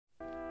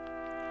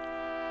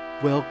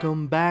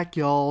Welcome back,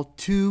 y'all,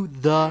 to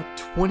the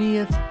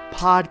 20th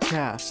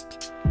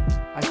podcast.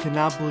 I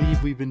cannot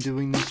believe we've been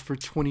doing this for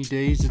 20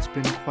 days. It's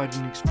been quite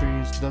an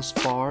experience thus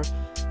far.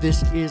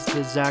 This is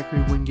the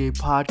Zachary Wingate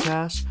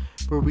podcast,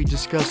 where we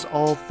discuss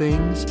all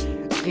things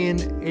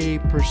in a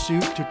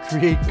pursuit to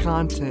create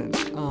content.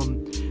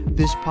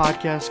 This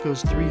podcast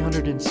goes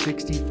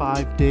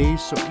 365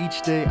 days, so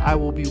each day I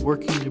will be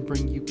working to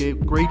bring you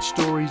great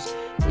stories,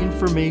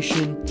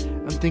 information,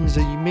 and things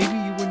that maybe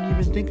you wouldn't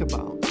even think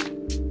about.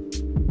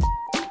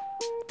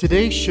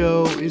 Today's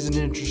show is an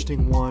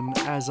interesting one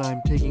as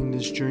I'm taking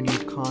this journey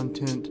of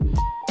content.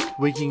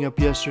 Waking up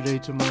yesterday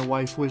to my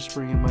wife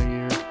whispering in my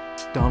ear,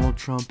 Donald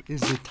Trump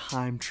is a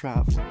time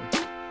traveler.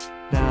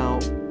 Now,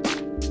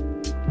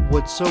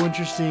 what's so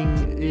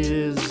interesting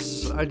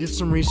is I did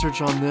some research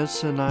on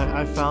this and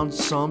I found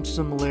some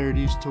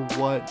similarities to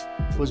what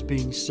was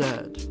being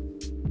said.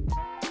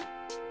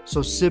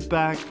 So sit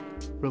back,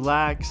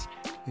 relax,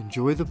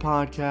 enjoy the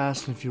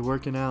podcast, and if you're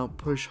working out,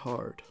 push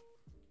hard.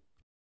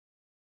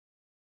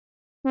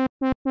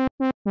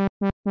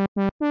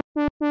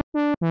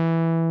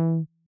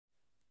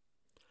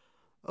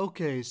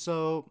 Okay,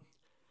 so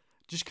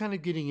just kind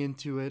of getting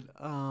into it,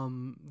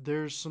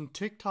 there's some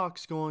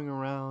TikToks going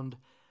around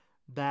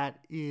that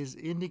is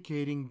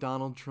indicating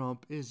Donald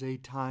Trump is a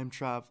time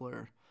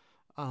traveler.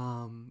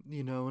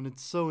 And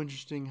it's so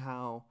interesting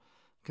how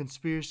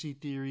conspiracy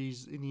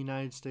theories in the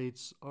United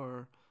States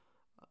are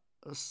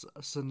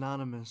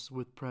synonymous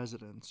with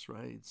presidents,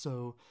 right?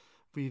 So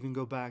if we even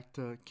go back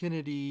to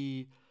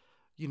Kennedy,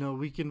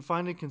 we can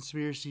find a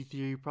conspiracy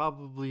theory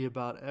probably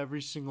about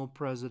every single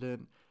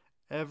president,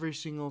 every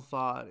single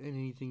thought, and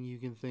anything you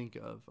can think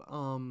of.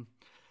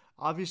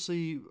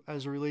 Obviously,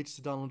 as it relates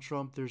to Donald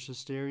Trump, there's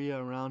hysteria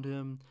around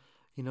him.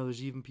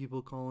 There's even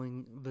people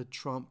calling the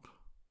Trump,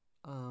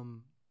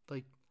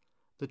 the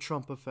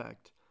Trump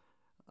effect.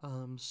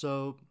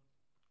 So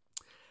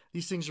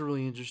these things are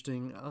really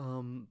interesting.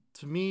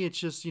 To me, it's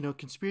just,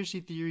 conspiracy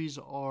theories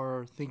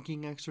are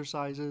thinking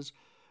exercises,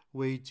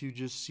 way to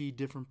just see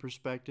different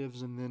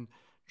perspectives and then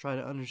try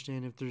to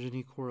understand if there's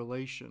any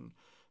correlation.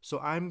 So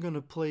I'm going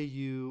to play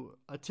you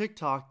a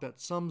TikTok that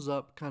sums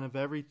up kind of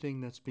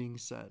everything that's being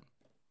said.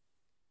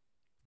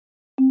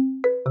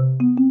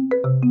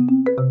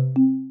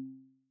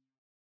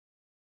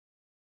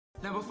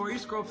 Now before you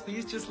scroll,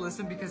 please just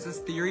listen because this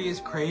theory is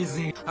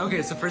crazy.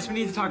 Okay, so first we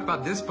need to talk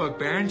about this book,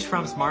 Barron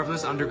Trump's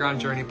Marvelous Underground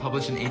Journey,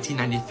 published in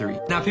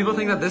 1893. Now people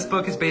think that this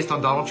book is based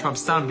on Donald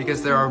Trump's son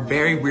because there are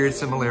very weird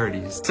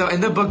similarities. So in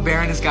the book,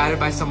 Barron is guided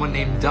by someone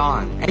named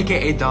Don,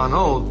 aka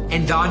Donald,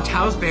 and Don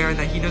tells Barron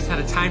that he knows how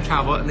to time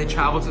travel and they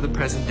travel to the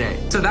present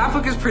day. So that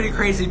book is pretty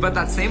crazy, but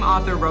that same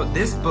author wrote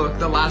this book,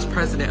 The Last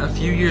President, a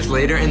few years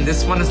later, and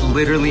this one is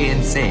literally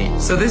insane.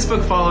 So this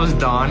book follows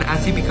Don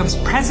as he becomes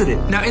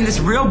president. Now in this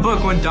real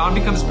book, when Don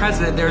becomes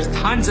president, there's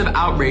tons of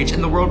outrage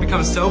and the world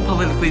becomes so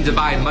politically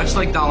divided, much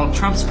like Donald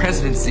Trump's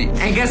presidency.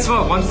 And guess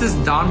what? Once this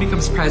Don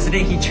becomes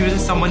president, he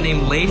chooses someone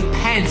named Leif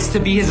Pence to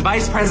be his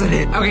vice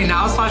president. Okay,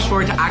 now let's flash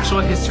forward to actual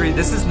history.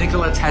 This is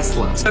Nikola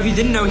Tesla. So if you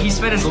didn't know, he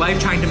spent his life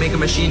trying to make a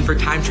machine for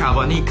time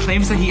travel, and he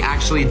claims that he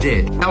actually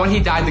did. Now when he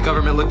died, the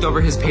government looked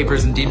over his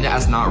papers and deemed it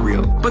as not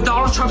real. But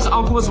Donald Trump's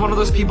uncle was one of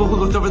those people who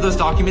looked over those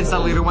documents that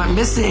later went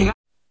missing.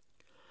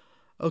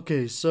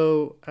 Okay,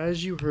 so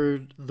as you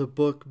heard, the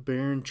book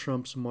Barron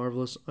Trump's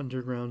Marvelous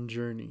Underground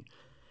Journey.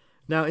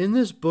 Now, in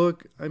this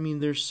book,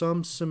 there's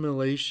some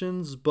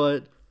simulations,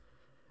 but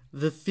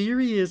the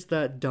theory is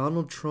that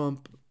Donald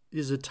Trump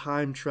is a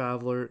time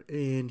traveler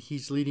and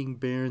he's leading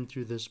Barron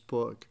through this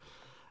book.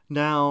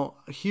 Now,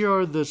 here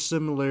are the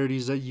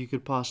similarities that you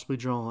could possibly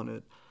draw on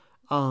it.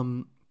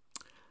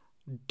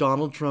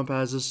 Donald Trump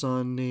has a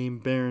son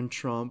named Barron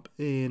Trump,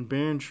 and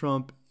Barron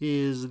Trump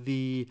is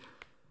the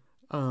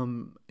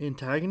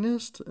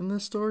antagonist in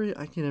this story.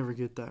 I can never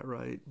get that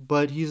right,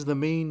 but he's the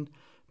main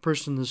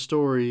person in the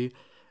story,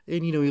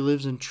 and he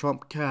lives in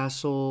Trump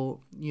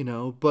Castle,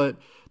 but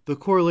the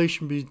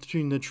correlation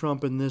between the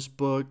Trump in this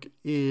book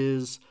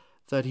is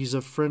that he's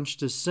of French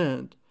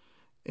descent,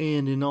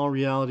 and in all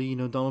reality,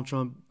 Donald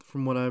Trump,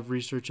 from what I've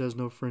researched, has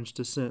no French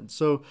descent.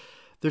 So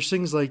there's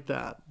things like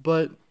that,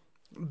 but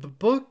the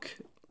book,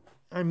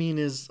 I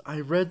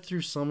read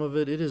through some of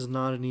it. It is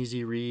not an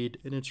easy read,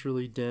 and it's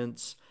really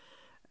dense.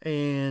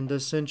 And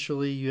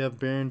essentially, you have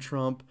Barron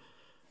Trump,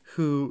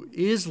 who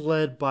is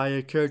led by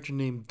a character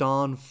named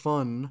Don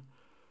Fun,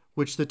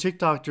 which the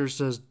TikToker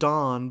says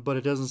Don, but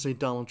it doesn't say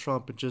Donald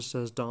Trump, it just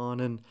says Don.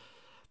 And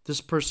this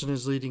person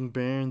is leading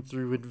Barron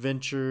through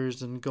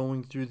adventures and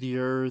going through the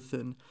earth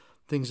and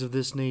things of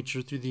this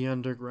nature through the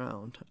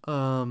underground.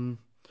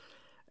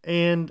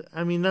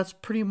 That's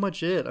pretty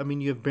much it.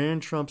 You have Barron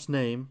Trump's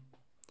name,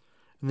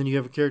 and then you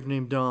have a character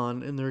named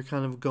Don, and they're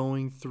kind of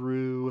going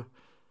through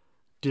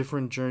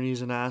different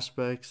journeys and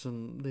aspects,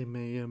 and they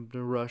may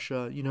to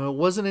Russia. It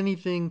wasn't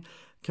anything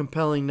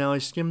compelling. Now, I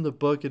skimmed the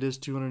book. It is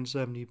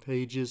 270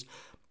 pages,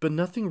 but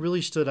nothing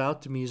really stood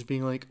out to me as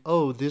being like,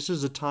 oh, this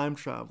is a time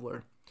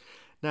traveler.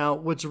 Now,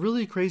 what's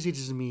really crazy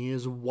to me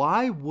is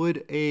why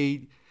would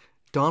a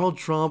Donald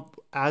Trump,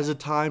 as a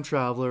time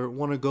traveler,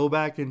 want to go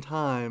back in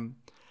time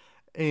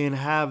and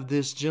have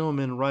this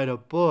gentleman write a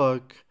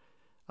book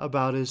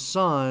about his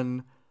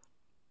son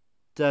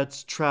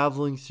that's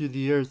traveling through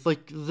the earth.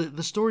 Like,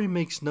 the story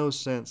makes no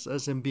sense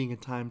as him being a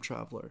time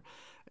traveler.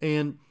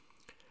 And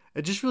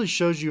it just really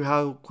shows you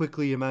how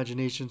quickly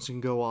imaginations can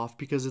go off,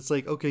 because it's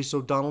like, okay,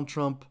 so Donald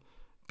Trump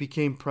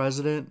became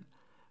president,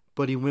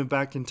 but he went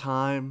back in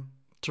time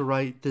to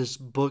write this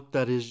book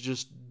that is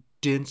just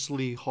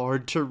densely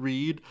hard to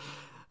read.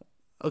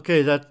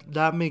 Okay,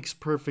 that makes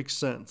perfect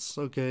sense.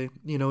 Okay,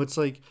 it's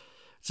like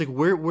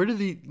where do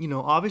the,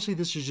 obviously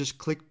this is just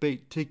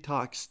clickbait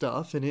TikTok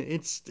stuff, and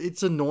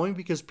it's annoying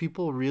because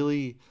people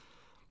really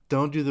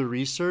don't do the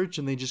research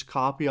and they just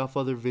copy off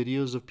other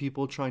videos of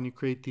people trying to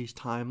create these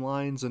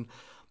timelines and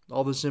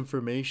all this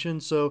information.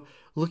 So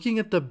looking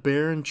at the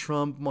Baron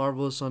Trump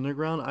Marvelous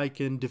Underground, I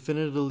can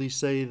definitively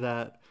say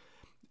that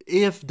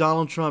if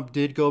Donald Trump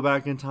did go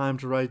back in time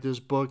to write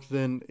this book,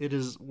 then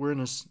we're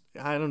in a,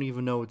 I don't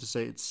even know what to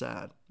say. It's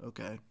sad.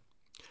 Okay.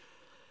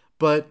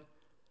 But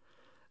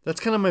that's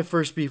kind of my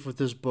first beef with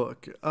this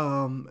book.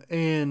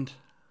 And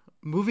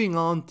moving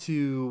on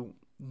to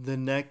the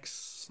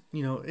next,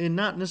 and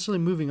not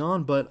necessarily moving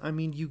on, but I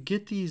mean, you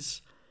get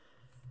this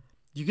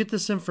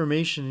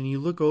information and you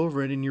look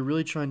over it and you're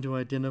really trying to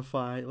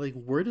identify, like,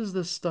 where does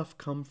this stuff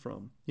come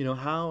from?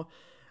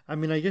 I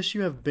mean, I guess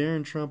you have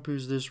Barron Trump,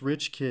 who's this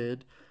rich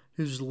kid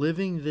who's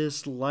living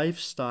this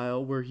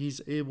lifestyle where he's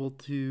able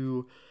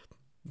to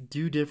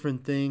do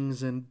different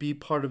things and be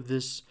part of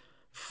this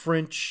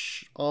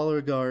French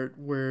oligarch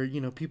where,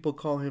 people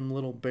call him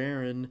Little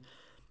Baron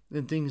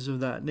and things of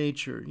that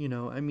nature.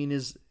 I mean,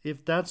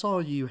 if that's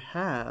all you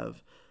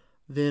have,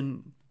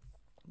 then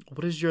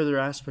what is your other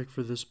aspect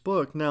for this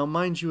book? Now,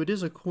 mind you, it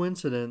is a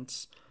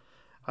coincidence.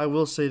 I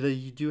will say that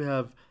you do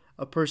have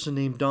a person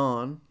named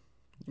Don,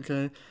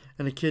 okay,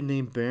 and a kid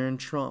named Barron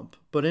Trump.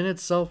 But in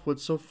itself,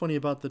 what's so funny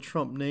about the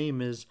Trump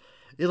name is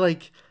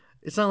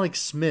it's not like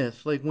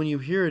Smith. Like, when you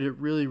hear it, it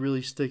really,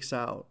 really sticks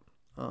out.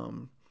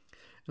 And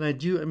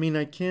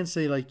I can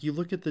say, like, you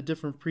look at the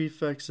different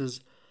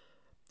prefixes,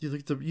 you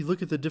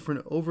look at the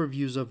different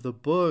overviews of the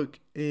book,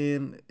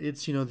 and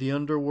it's, the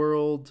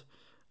underworld,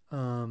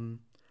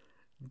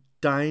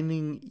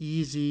 dining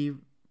easy,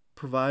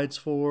 provides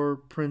for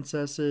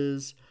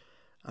princesses,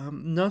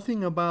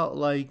 nothing about,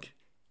 like,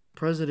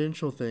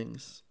 presidential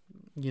things.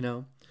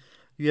 You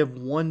have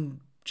one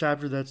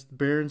chapter that's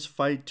Baron's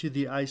fight to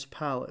the ice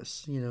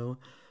palace,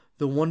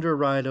 the wonder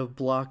ride of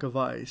Block of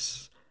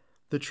Ice,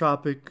 the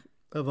Tropic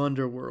of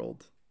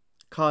Underworld,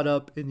 caught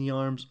up in the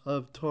arms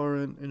of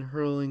Torrent and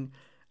hurling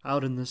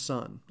out in the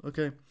sun.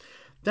 Okay,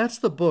 that's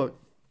the book.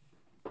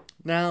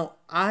 Now,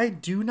 I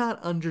do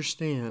not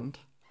understand,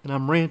 and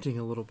I'm ranting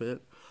a little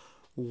bit,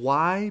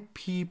 why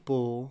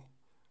people's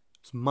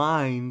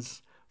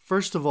minds,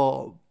 first of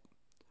all,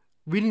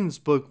 reading this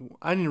book,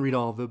 I didn't read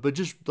all of it, but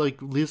just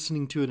like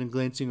listening to it and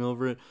glancing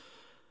over it,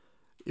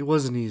 it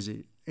wasn't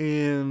easy.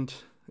 And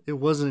it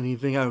wasn't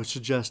anything I would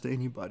suggest to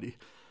anybody.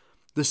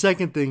 The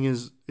second thing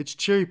is it's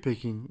cherry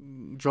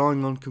picking,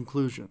 drawing on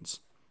conclusions.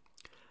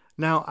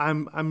 Now,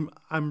 I'm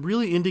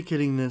really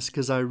indicating this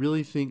because I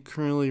really think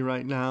currently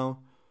right now,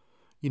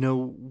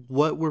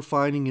 what we're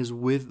finding is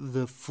with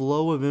the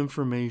flow of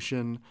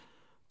information,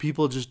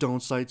 people just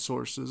don't cite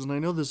sources. And I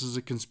know this is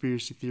a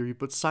conspiracy theory,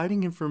 but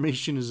citing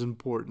information is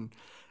important.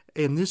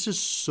 And this is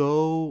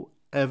so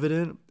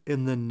evident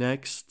in the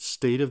next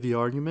state of the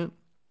argument.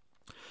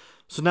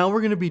 So now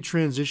we're going to be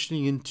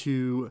transitioning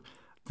into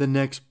the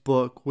next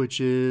book, which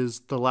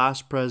is The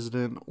Last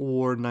President,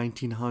 or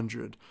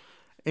 1900.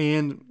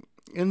 And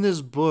in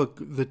this book,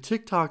 the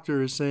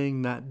TikToker is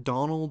saying that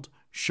Donald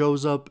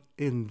shows up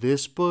in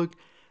this book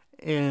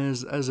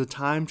as a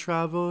time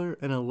traveler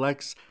and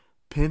elects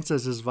Pence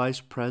as his vice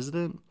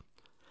president.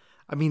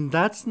 I mean,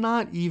 that's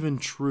not even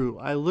true.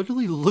 I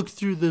literally looked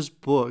through this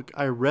book.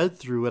 I read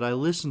through it. I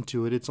listened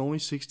to it. It's only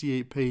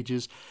 68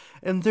 pages.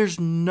 And there's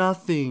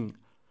nothing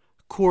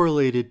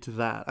correlated to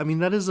that. I mean,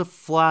 that is a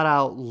flat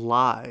out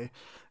lie.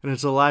 And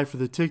it's a lie for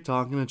the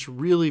TikTok. And it's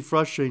really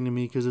frustrating to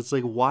me because it's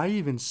like, why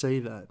even say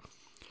that?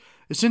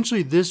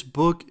 Essentially, this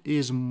book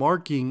is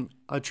marking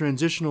a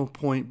transitional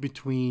point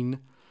between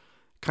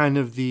kind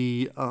of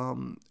the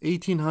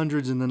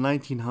 1800s and the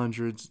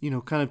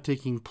 1900s, kind of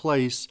taking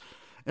place.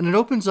 And it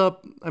opens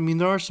up, I mean,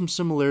 there are some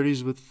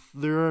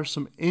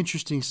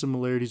interesting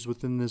similarities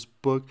within this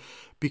book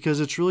because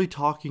it's really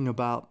talking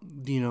about,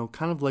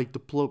 kind of like the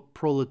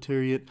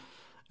proletariat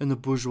and the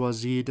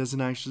bourgeoisie. It doesn't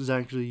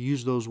actually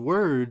use those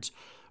words,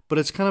 but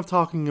it's kind of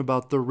talking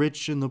about the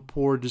rich and the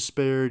poor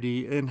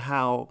disparity and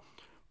how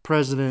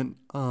President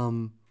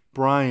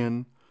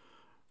Bryan,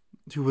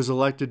 who was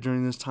elected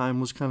during this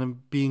time, was kind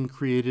of being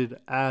created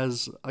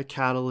as a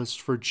catalyst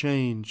for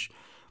change.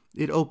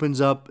 It opens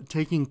up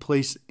taking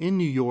place in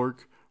New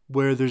York,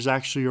 where there's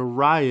actually a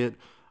riot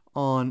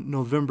on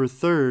November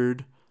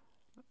 3rd,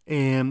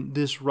 and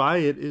this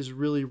riot is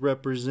really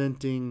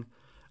representing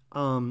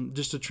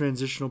just a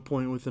transitional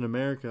point within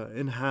America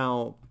and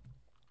how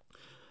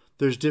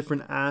there's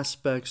different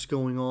aspects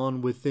going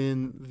on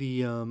within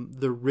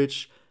the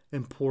rich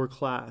and poor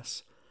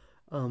class.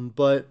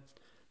 But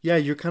yeah,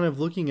 you're kind of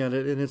looking at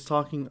it, and it's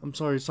talking. I'm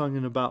sorry, it's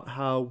talking about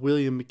how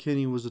William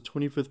McKinley was the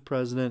 25th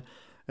president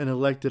and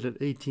elected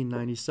at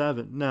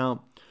 1897.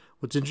 Now,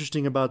 what's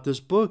interesting about this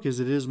book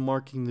is it is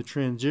marking the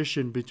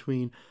transition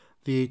between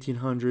the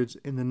 1800s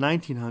and the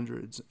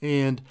 1900s,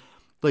 and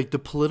like the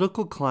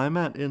political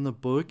climate in the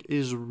book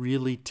is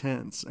really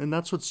tense, and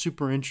that's what's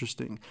super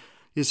interesting,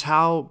 is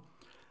how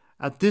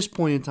at this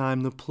point in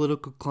time the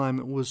political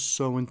climate was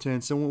so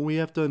intense. And what we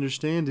have to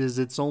understand is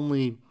it's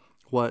only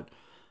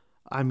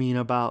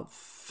about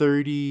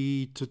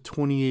 30 to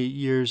 28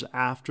 years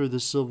after the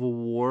Civil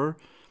War.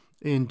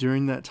 And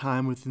during that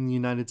time within the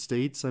United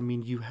States,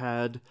 you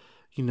had,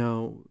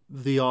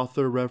 the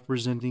author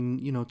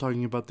representing,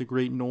 talking about the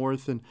Great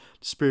North and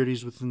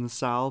disparities within the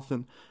South,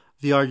 and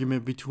the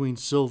argument between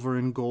silver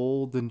and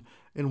gold, and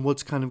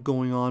what's kind of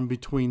going on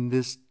between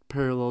this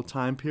parallel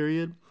time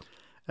period.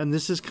 And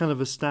this is kind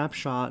of a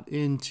snapshot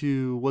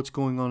into what's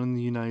going on in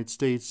the United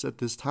States at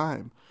this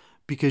time,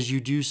 because you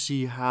do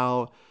see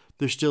how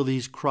there's still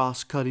these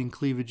cross-cutting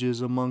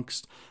cleavages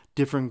amongst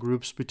different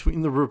groups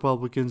between the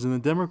Republicans and the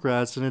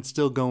Democrats, and it's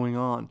still going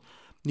on.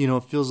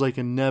 It feels like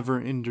a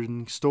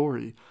never-ending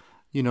story.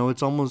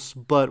 It's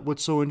almost, but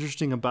what's so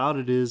interesting about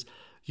it is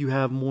you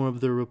have more of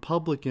the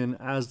Republican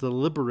as the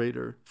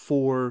liberator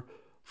for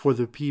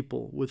the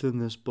people within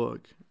this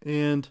book.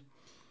 And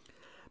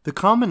the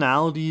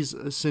commonalities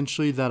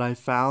essentially that I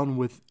found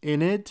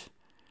within it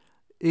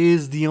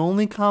is the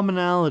only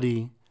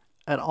commonality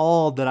at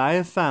all that I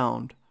have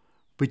found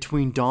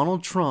between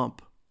Donald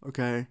Trump,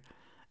 okay,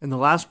 and the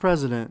last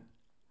president,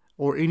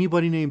 or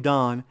anybody named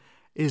Don,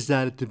 is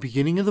that at the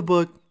beginning of the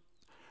book,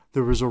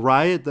 there was a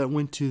riot that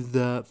went to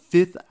the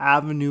Fifth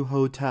Avenue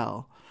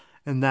Hotel,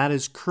 and that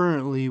is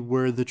currently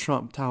where the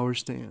Trump Tower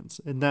stands.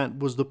 And that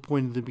was the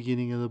point at the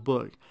beginning of the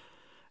book.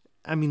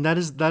 That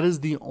is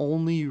the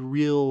only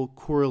real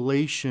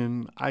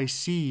correlation I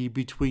see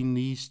between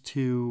these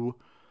two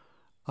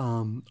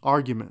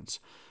arguments.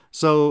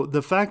 So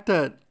the fact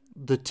that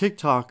the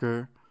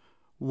TikToker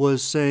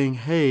was saying,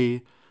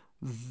 hey,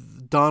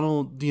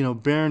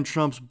 Barron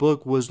Trump's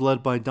book was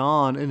led by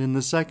Don, and in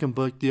the second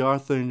book, the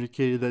author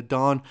indicated that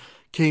Don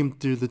came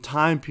through the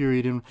time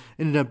period and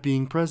ended up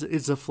being president,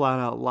 it's a flat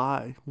out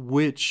lie,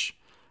 which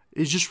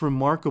is just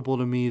remarkable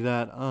to me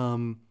that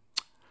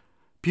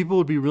people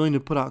would be willing to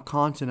put out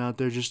content out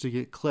there just to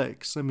get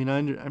clicks.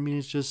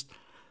 It's just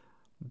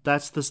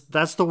that's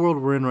the world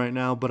we're in right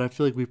now, but I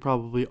feel like we've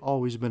probably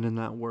always been in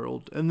that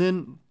world. And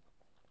then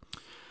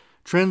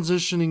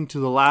transitioning to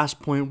the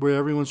last point where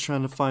everyone's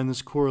trying to find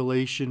this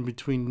correlation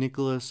between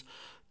Nikola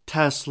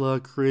Tesla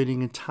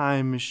creating a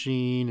time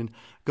machine and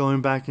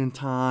going back in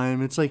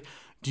time. It's like,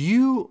 do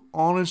you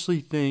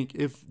honestly think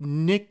if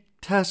Nick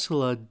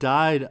Tesla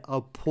died a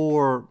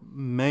poor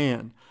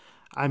man,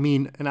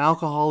 an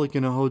alcoholic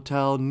in a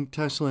hotel,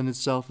 Tesla in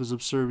itself is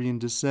of Serbian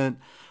descent.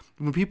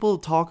 When people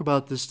talk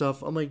about this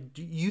stuff, I'm like,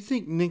 do you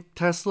think Nick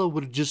Tesla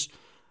would have just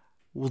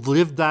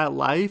lived that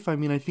life? I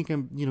think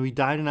he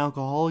died an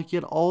alcoholic. He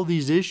had all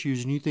these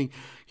issues, and you think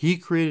he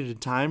created a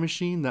time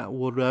machine that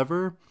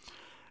whatever?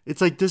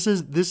 It's like this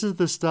is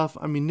the stuff.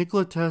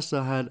 Nikola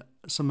Tesla had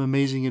some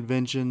amazing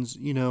inventions.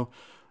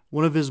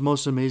 One of his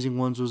most amazing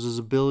ones was his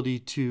ability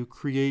to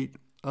create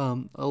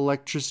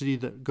electricity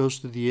that goes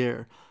through the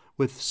air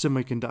with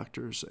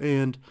semiconductors.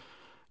 And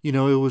it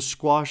was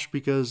squashed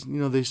because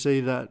they say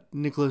that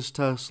Nikola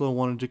Tesla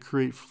wanted to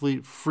create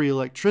free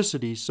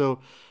electricity, so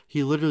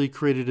he literally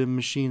created a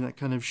machine that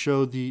kind of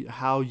showed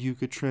how you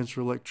could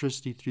transfer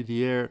electricity through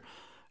the air.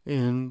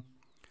 And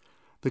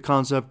the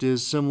concept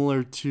is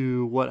similar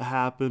to what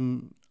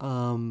happened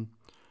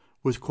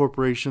with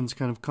corporations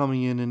kind of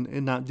coming in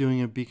and not doing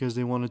it because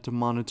they wanted to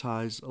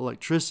monetize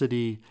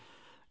electricity,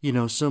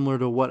 similar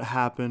to what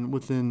happened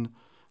within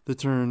the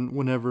turn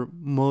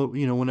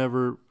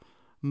whenever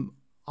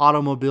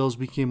automobiles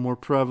became more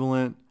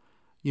prevalent.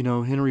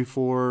 Henry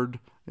Ford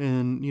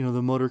and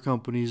the motor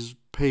companies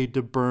paid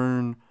to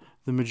burn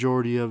the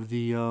majority of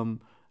the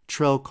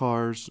trail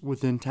cars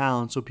within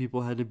town, so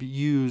people had to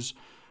use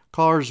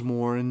cars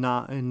more and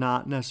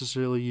not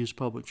necessarily use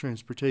public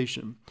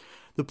transportation.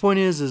 The point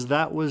is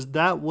that was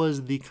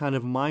the kind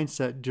of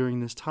mindset during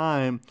this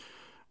time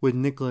with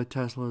Nikola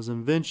Tesla's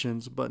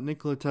inventions. But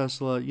Nikola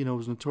Tesla,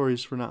 was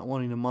notorious for not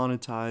wanting to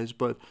monetize,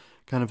 but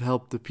kind of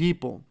help the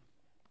people.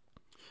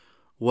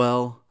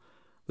 Well,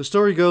 the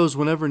story goes,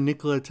 whenever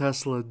Nikola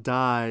Tesla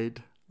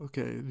died,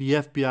 the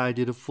FBI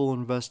did a full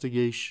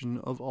investigation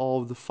of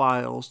all of the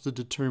files to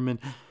determine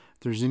if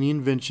there's any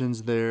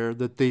inventions there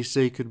that they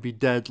say could be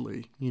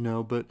deadly,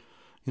 but,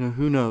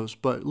 who knows?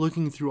 But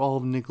looking through all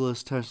of Nikola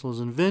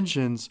Tesla's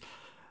inventions,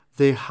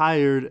 they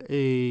hired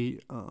a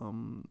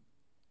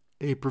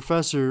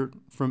professor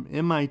from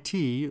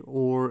MIT,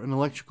 or an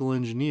electrical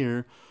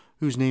engineer,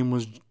 whose name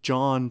was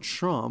John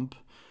Trump,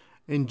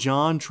 and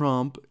John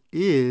Trump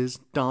is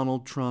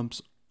Donald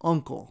Trump's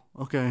uncle.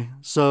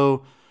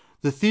 So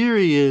the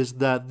theory is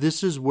that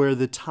this is where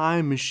the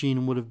time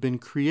machine would have been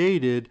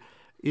created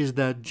is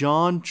that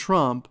John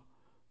Trump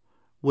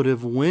would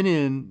have went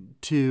in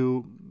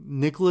to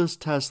Nikola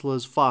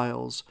Tesla's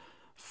files,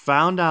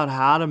 found out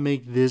how to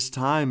make this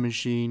time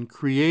machine,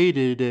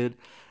 created it,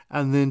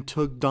 and then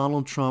took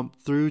Donald Trump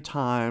through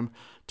time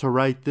to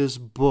write this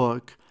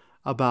book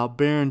about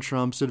Barron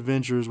Trump's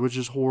adventures, which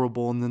is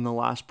horrible, and then the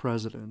last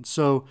president.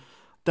 So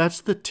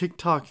that's the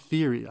TikTok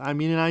theory. I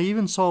mean, and I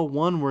even saw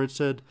one where it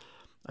said,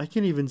 I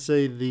can't even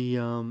say the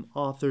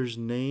author's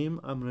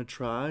name. I'm going to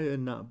try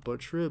and not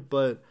butcher it,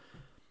 but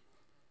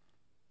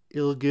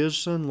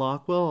Ilgerson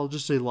Lockwell, I'll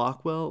just say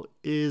Lockwell,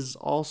 is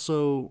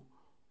also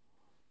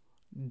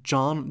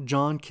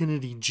John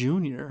Kennedy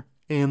Jr.,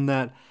 and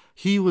that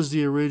he was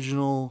the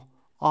original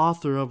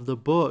author of the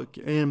book.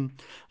 And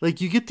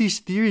like, you get these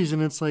theories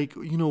and it's like,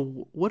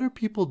 what are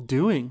people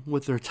doing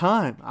with their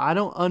time? I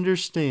don't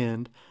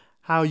understand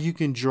how you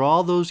can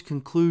draw those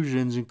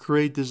conclusions and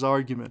create this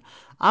argument.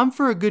 I'm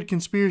for a good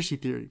conspiracy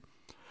theory,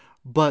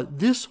 but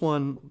this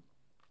one,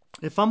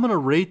 if I'm going to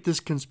rate this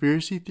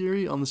conspiracy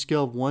theory on the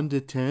scale of 1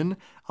 to 10,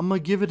 I'm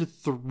going to give it a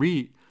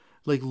 3.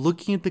 Like,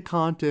 looking at the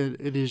content,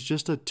 it is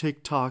just a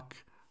TikTok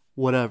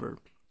whatever.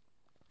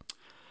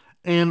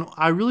 And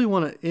I really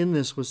want to end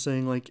this with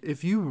saying, like,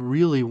 if you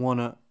really want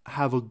to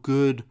have a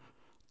good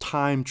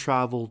time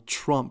travel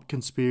Trump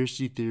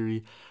conspiracy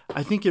theory,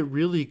 I think it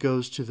really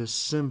goes to The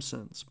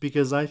Simpsons,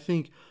 because I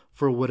think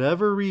for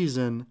whatever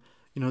reason,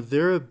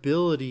 their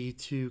ability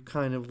to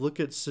kind of look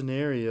at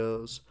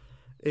scenarios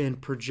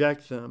and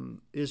project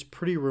them is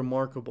pretty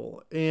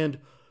remarkable. And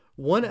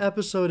one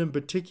episode in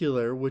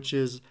particular, which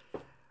is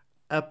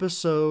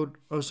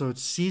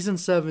it's season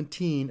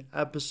 17,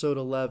 episode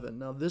 11.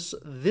 Now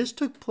this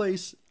took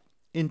place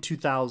in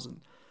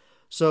 2000.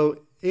 So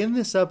in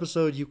this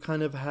episode, you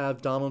kind of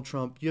have Donald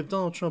Trump. You have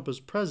Donald Trump as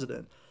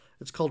president.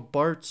 It's called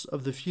Barts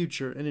of the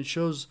Future, and it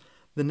shows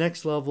the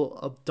next level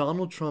of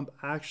Donald Trump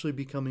actually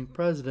becoming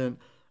president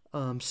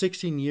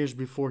 16 years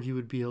before he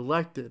would be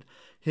elected.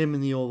 Him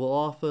in the Oval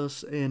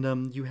Office,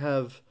 and you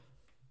have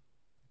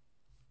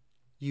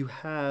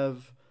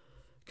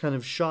kind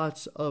of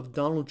shots of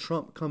Donald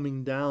Trump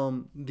coming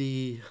down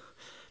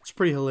it's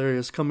pretty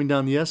hilarious, coming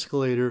down the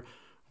escalator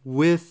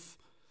with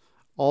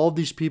all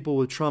these people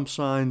with Trump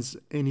signs,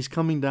 and he's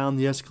coming down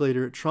the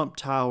escalator at Trump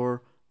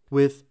Tower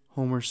with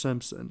Homer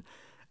Simpson.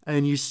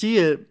 And you see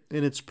it,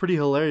 and it's pretty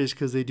hilarious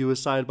because they do a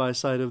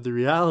side-by-side of the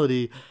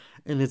reality,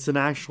 and it's an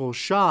actual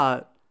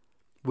shot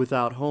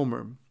without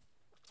Homer.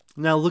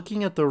 Now,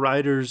 looking at the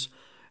writers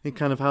and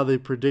kind of how they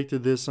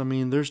predicted this, I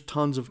mean, there's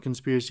tons of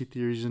conspiracy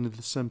theories into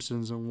The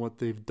Simpsons and what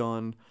they've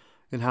done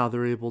and how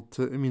they're able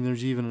to. I mean,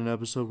 there's even an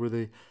episode where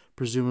they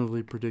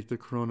presumably predict the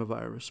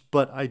coronavirus.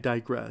 But I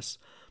digress.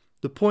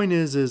 The point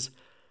is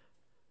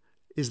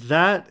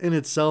that in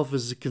itself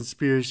is a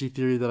conspiracy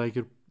theory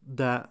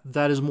that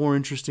is more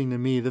interesting to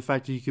me. The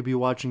fact that you could be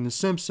watching The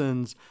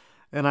Simpsons,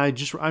 and I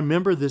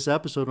remember this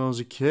episode when I was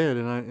a kid,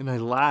 and I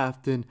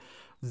laughed, and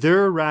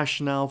their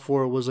rationale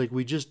for it was like,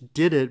 we just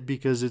did it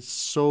because it's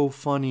so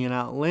funny and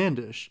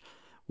outlandish.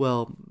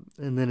 Well,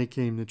 and then it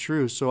came to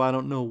true. So I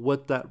don't know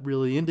what that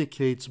really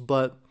indicates,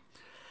 but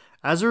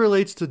as it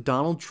relates to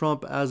Donald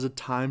Trump as a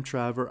time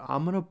traveler,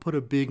 I'm going to put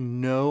a big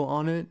no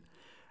on it.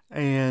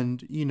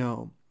 And,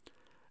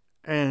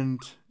 and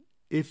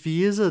if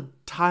he is a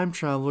time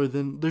traveler,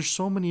 then there's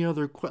so many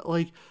other,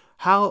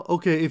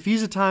 if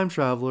he's a time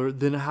traveler,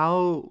 then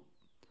how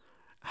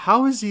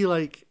is he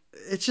like,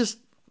 it's just,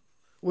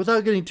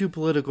 without getting too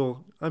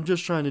political, I'm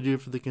just trying to do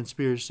it for the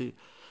conspiracy.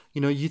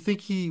 You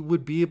think he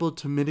would be able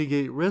to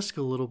mitigate risk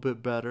a little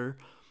bit better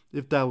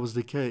if that was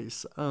the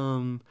case.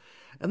 And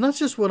that's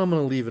just what I'm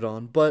going to leave it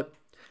on. But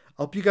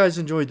I hope you guys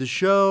enjoyed the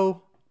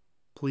show.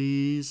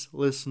 Please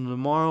listen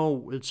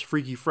tomorrow. It's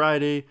Freaky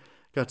Friday.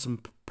 Got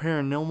some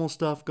paranormal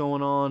stuff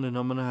going on, and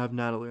I'm going to have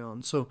Natalie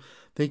on. So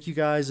thank you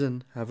guys,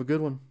 and have a good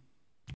one.